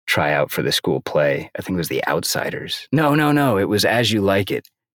try out for the school play. I think it was The Outsiders. No. It was As You Like It.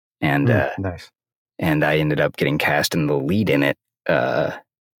 And nice. And I ended up getting cast in the lead in it.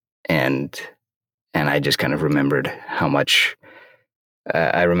 And I just kind of remembered how much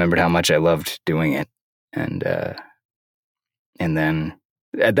I loved doing it. And then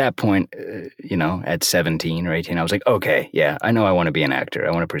at that point, at 17 or 18, I was like, okay, yeah, I know I want to be an actor.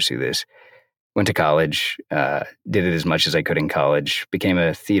 I want to pursue this. Went to college, did it as much as I could in college, became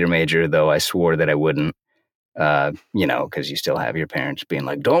a theater major, though I swore that I wouldn't, because you still have your parents being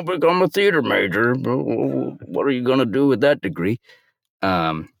like, don't become a theater major. What are you going to do with that degree?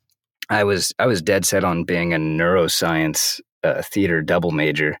 I was dead set on being a neuroscience theater double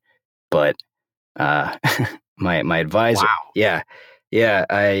major, but my advisor, wow. Yeah,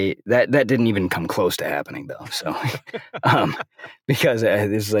 that didn't even come close to happening though. So, because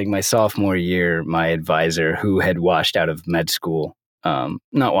this is my sophomore year, my advisor, who had washed out of med school,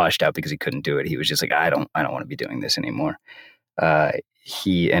 not washed out because he couldn't do it. He was just like, I don't want to be doing this anymore.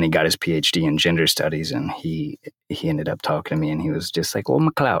 He got his PhD in gender studies, and he ended up talking to me, and he was just like, well,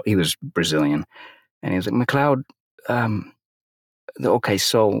 McLeod, he was Brazilian, and he was like, McLeod, okay,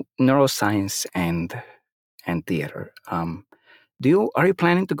 so neuroscience and theater, are you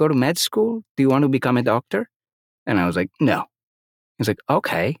planning to go to med school? Do you want to become a doctor? And I was like, no. He's like,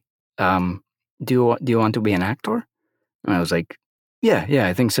 okay. Do you want to be an actor? And I was like, yeah,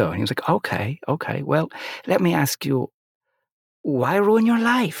 I think so. And he was like, okay. Well, let me ask you, why ruin your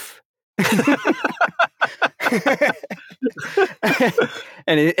life?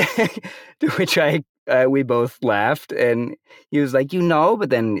 And to which we both laughed, and he was like, but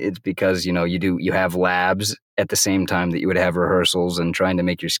then it's because, you have labs at the same time that you would have rehearsals, and trying to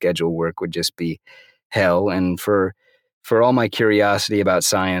make your schedule work would just be hell. And for all my curiosity about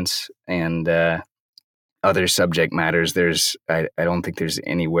science and other subject matters, I don't think there's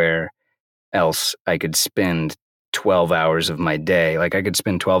anywhere else I could spend 12 hours of my day. Like, I could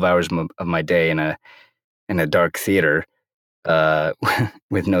spend 12 hours of my day in a dark theater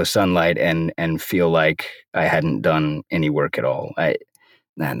with no sunlight and feel like I hadn't done any work at all.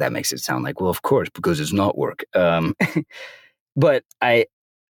 That makes it sound like, well, of course, because it's not work. But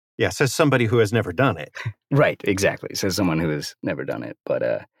yeah, says somebody who has never done it. Right, exactly. Says someone who has never done it.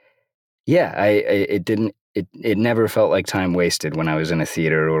 But it never felt like time wasted when I was in a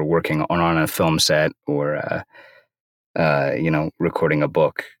theater or working on a film set or recording a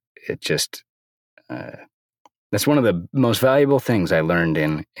book. It just that's one of the most valuable things I learned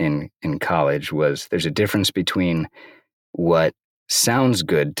in college was there's a difference between what sounds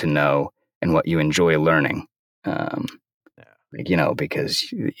good to know and what you enjoy learning.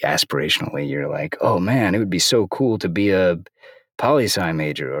 Because aspirationally you're like, oh man, it would be so cool to be a poli-sci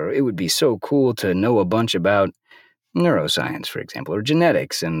major, or it would be so cool to know a bunch about neuroscience, for example, or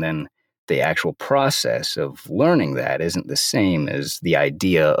genetics. And then the actual process of learning that isn't the same as the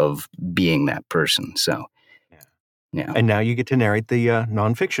idea of being that person. So, yeah. And now you get to narrate the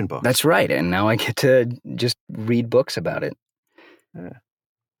nonfiction book. That's right. And now I get to just read books about it. Yeah.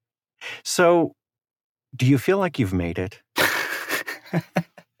 So, do you feel like you've made it?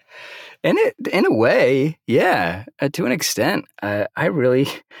 In a way, yeah, to an extent. I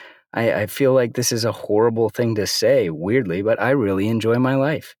feel like this is a horrible thing to say, weirdly, but I really enjoy my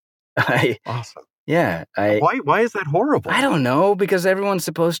life. Awesome. Yeah. Why is that horrible? I don't know, because everyone's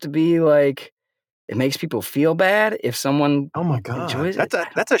supposed to be like, it makes people feel bad if someone enjoys it.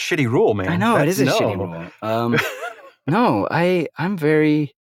 That's a shitty rule, man. I know, it is a shitty rule. No, I'm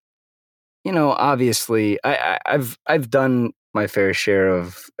very, obviously, I've done my fair share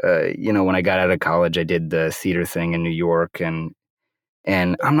of, when I got out of college, I did the theater thing in New York, and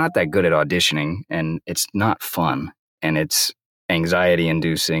I'm not that good at auditioning, and it's not fun, and it's anxiety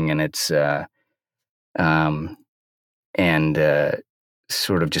inducing, and it's,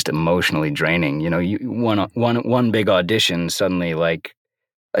 sort of just emotionally draining. You one big audition, suddenly like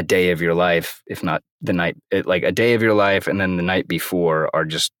a day of your life, if not the night, like a day of your life, and then the night before are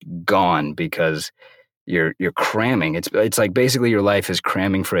just gone because you're cramming. It's like basically your life is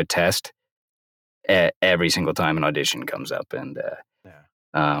cramming for a test every single time an audition comes up, and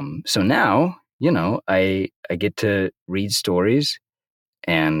so now I get to read stories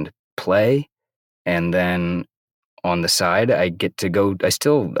and play, and then on the side I get to go. I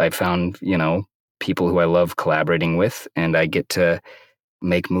found people who I love collaborating with, and I get to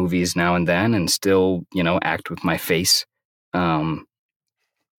make movies now and then, and still act with my face.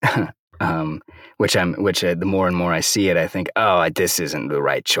 Which the more and more I see it, I think, oh, this isn't the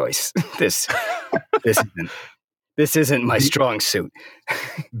right choice. This isn't my strong suit.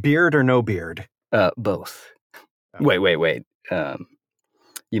 Beard or no beard? Both. Okay. Wait.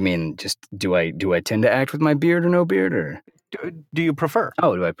 You mean just do I tend to act with my beard or no beard, or do you prefer?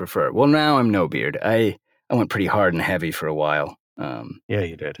 Oh, do I prefer? Well, now I'm no beard. I went pretty hard and heavy for a while. Yeah,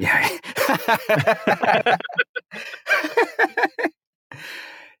 you did. Yeah.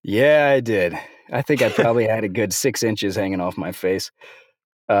 Yeah, I did. I think I probably had a good 6 inches hanging off my face,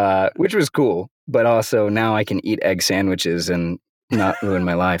 which was cool. But also now I can eat egg sandwiches and not ruin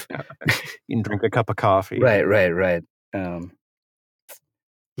my life. You can drink a cup of coffee. Right.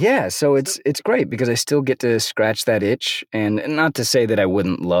 Yeah, so it's great because I still get to scratch that itch. And not to say that I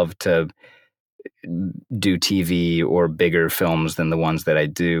wouldn't love to do TV or bigger films than the ones that I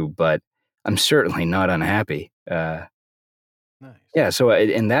do, but I'm certainly not unhappy. Nice. Yeah, so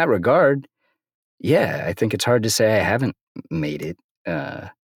in that regard, yeah, I think it's hard to say I haven't made it.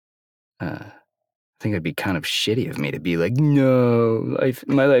 I think it'd be kind of shitty of me to be like, no,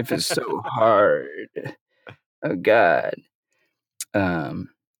 my life is so hard. Oh God.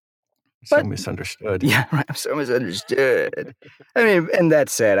 So misunderstood. Yeah, right. I'm so misunderstood. I mean, and that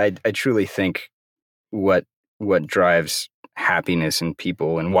said, I truly think what drives happiness in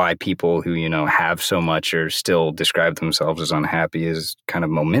people, and why people who have so much or still describe themselves as unhappy, is kind of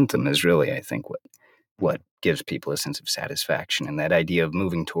momentum. Is really, I think, what gives people a sense of satisfaction, and that idea of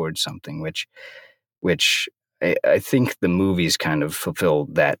moving towards something, which I think the movies kind of fulfill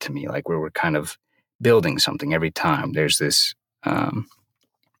that to me, like where we're kind of building something every time. There's this, yeah,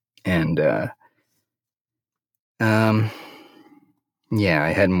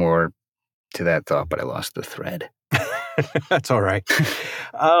 I had more to that thought, but I lost the thread. That's all right.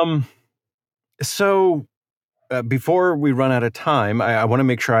 So before we run out of time, I want to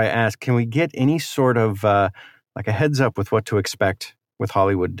make sure I ask, can we get any sort of like a heads up with what to expect with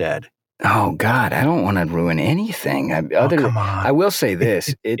Hollywood Dead? Oh, God, I don't want to ruin anything. Come on. I will say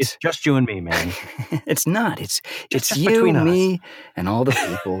this. It's just you and me, man. It's not. It's just you, between us. me, and all the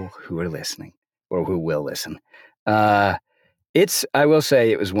people who are listening or who will listen. I will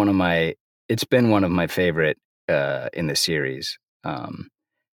say it's been one of my favorite in the series. And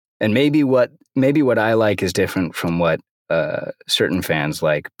maybe what I like is different from what certain fans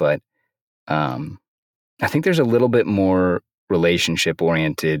like, but I think there's a little bit more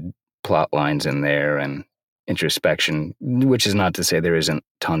relationship-oriented plot lines in there and introspection, which is not to say there isn't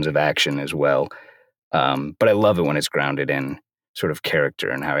tons of action as well. But I love it when it's grounded in sort of character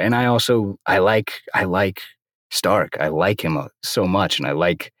and how. And I like Stark. I like him so much, and I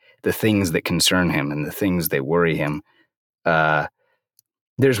like the things that concern him and the things that worry him.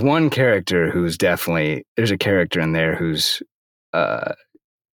 There's one character there's a character in there who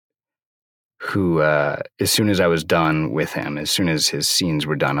as soon as I was done with him, as soon as his scenes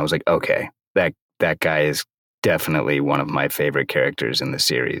were done, I was like, okay, that guy is definitely one of my favorite characters in the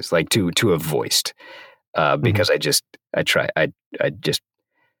series, like to have voiced, because I just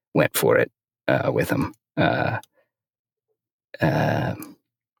went for it with him.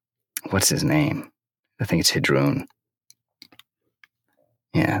 What's his name? I think it's Hedrun.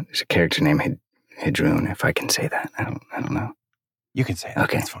 Yeah, there's a character named Hedrun. If I can say that, I don't know. You can say it.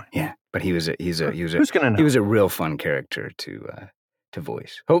 Okay, That's fine. Yeah, but he was Who's gonna know? He was a real fun character to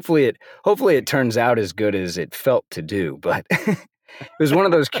voice. Hopefully it turns out as good as it felt to do. But it was one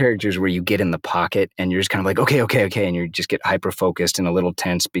of those characters where you get in the pocket and you're just kind of like, okay, and you just get hyper focused and a little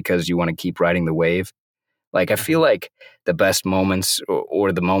tense because you want to keep riding the wave. Like, I feel like the best moments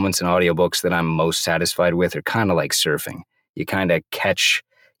or the moments in audiobooks that I'm most satisfied with are kind of like surfing. You kind of catch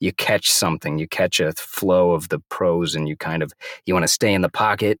something, you catch a flow of the prose, and you want to stay in the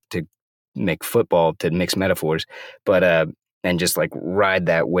pocket, to mix metaphors, but and just like ride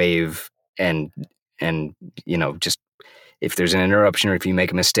that wave, and just if there's an interruption or if you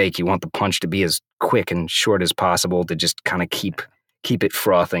make a mistake, you want the punch to be as quick and short as possible to just kind of keep it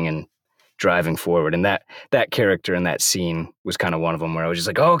frothing and driving forward. And that character in that scene was kind of one of them where I was just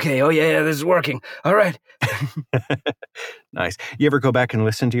like, okay, oh yeah, this is working. All right. Nice. You ever go back and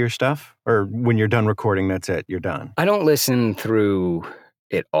listen to your stuff? Or when you're done recording, that's it, you're done? I don't listen through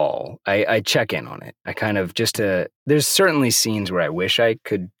it all. I check in on it. I kind of there's certainly scenes where I wish I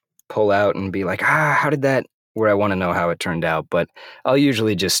could pull out and be like, how did that, where I want to know how it turned out. But I'll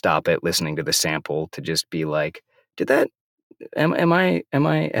usually just stop at listening to the sample to just be like, did my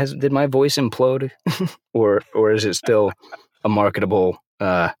voice implode? or is it still a marketable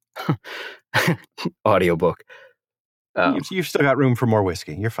audiobook? You've still got room for more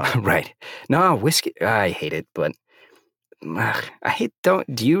whiskey. You're fine. Right. No, whiskey, I hate it, but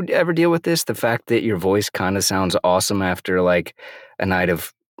do you ever deal with this? The fact that your voice kind of sounds awesome after like a night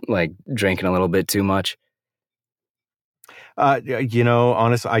of like drinking a little bit too much?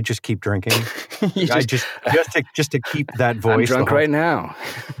 Honestly, I just keep drinking. I just to keep that voice. I'm drunk right now.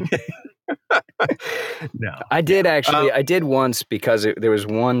 No, I did actually. I did once because there was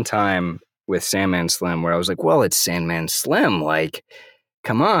one time with Sandman Slim where I was like, well, it's Sandman Slim. Like,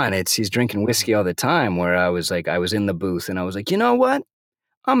 come on, he's drinking whiskey all the time. Where I was in the booth and I was like, you know what?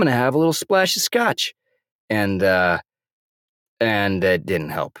 I'm going to have a little splash of scotch. And that didn't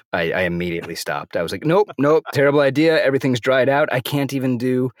help. I immediately stopped. I was like, nope, terrible idea. Everything's dried out. I can't even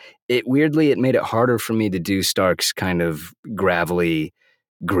do it. Weirdly, it made it harder for me to do Stark's kind of gravelly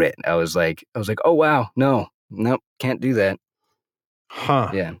grit. I was like, oh, wow, nope, can't do that.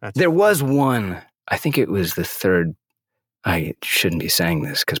 Huh. Yeah. There was one, I think it was the third, I shouldn't be saying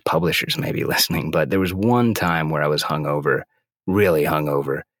this because publishers may be listening, but there was one time where I was hungover, really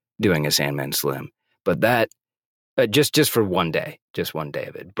hungover, doing a Sandman Slim. But that, just for one day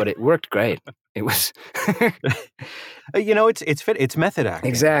of it, but it worked great. It was, it's method acting.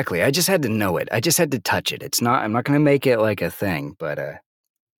 Exactly. I just had to know it. I just had to touch it. I'm not going to make it like a thing, but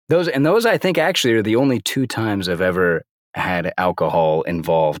those I think actually are the only 2 times I've ever had alcohol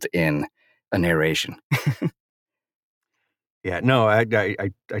involved in a narration. Yeah, no, I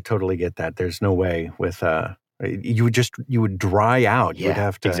totally get that. There's no way with you would dry out. Yeah, you would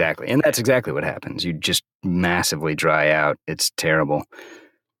have to. Exactly. And that's exactly what happens. You just massively dry out. It's terrible.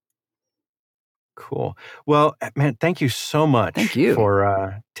 Cool. Well, man, thank you so much Thank you.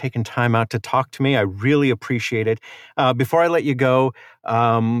 for taking time out to talk to me. I really appreciate it. Before I let you go,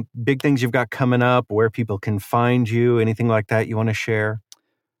 big things you've got coming up, where people can find you, anything like that you want to share?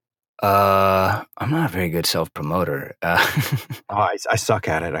 I'm not a very good self-promoter. I suck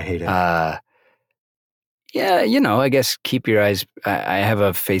at it. I hate it. Yeah, I guess keep your eyes. I have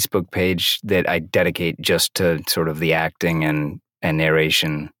a Facebook page that I dedicate just to sort of the acting and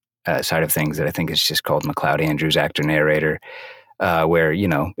narration side of things that I think is just called McLeod Andrews, actor narrator, where,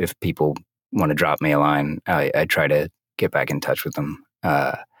 if people want to drop me a line, I try to get back in touch with them.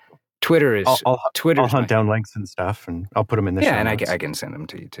 Twitter is I'll hunt down links and stuff, and I'll put them in the show notes. And I can send them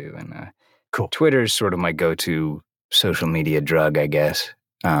to you too. And cool. Twitter is sort of my go-to social media drug, I guess.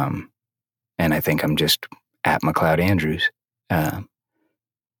 And I think I'm just at McLeod Andrews.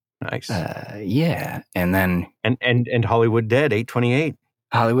 Nice. Yeah, and then and Hollywood Dead 828.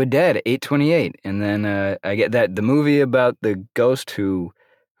 Hollywood Dead 828, and then I get that the movie about the ghost who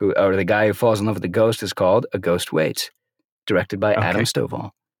or the guy who falls in love with the ghost is called A Ghost Waits, directed by Adam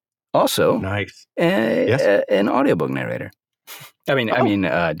Stovall. Also, nice. An audiobook narrator. I mean,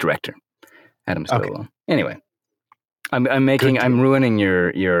 director, Adam Stovall. Okay. Anyway, I'm ruining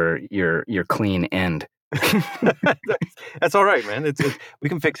your clean end. That's all right, man. It's we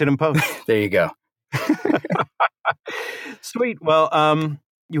can fix it in post. There you go. Sweet. Well,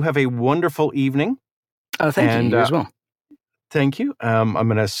 you have a wonderful evening. Oh, thank you. You as well. Thank you. I'm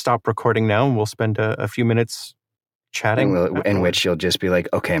going to stop recording now, and we'll spend a few minutes chatting. In which you'll just be like,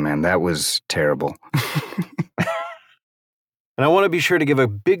 okay, man, that was terrible. And I want to be sure to give a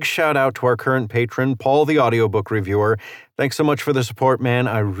big shout out to our current patron, Paul the audiobook reviewer. Thanks so much for the support, man.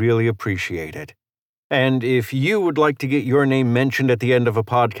 I really appreciate it. And if you would like to get your name mentioned at the end of a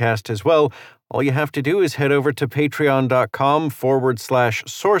podcast as well, all you have to do is head over to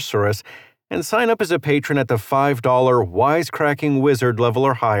patreon.com/sorceress and sign up as a patron at the $5 Wisecracking Wizard level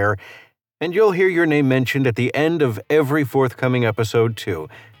or higher, and you'll hear your name mentioned at the end of every forthcoming episode too.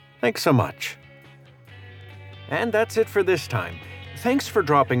 Thanks so much. And that's it for this time. Thanks for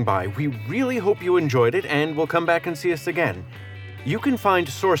dropping by. We really hope you enjoyed it and will come back and see us again. You can find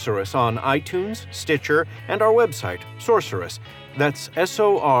Sorceress on iTunes, Stitcher, and our website, Sorceress. That's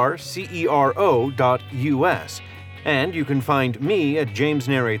SORCERO.US. And you can find me at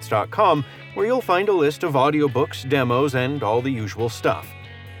jamesnarrates.com, where you'll find a list of audiobooks, demos, and all the usual stuff.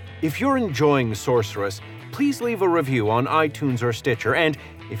 If you're enjoying Sorceress, please leave a review on iTunes or Stitcher, and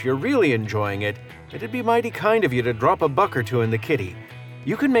if you're really enjoying it, it'd be mighty kind of you to drop $1 or $2 in the kitty.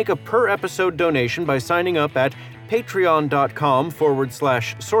 You can make a per-episode donation by signing up at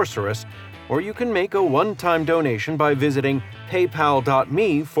patreon.com/sorceress, or you can make a one-time donation by visiting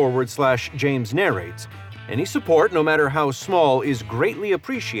paypal.me/jamesnarrates. Any support, no matter how small, is greatly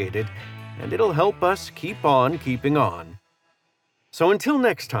appreciated, and it'll help us keep on keeping on. So until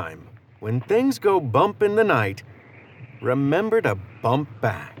next time, when things go bump in the night, remember to bump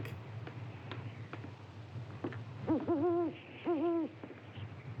back.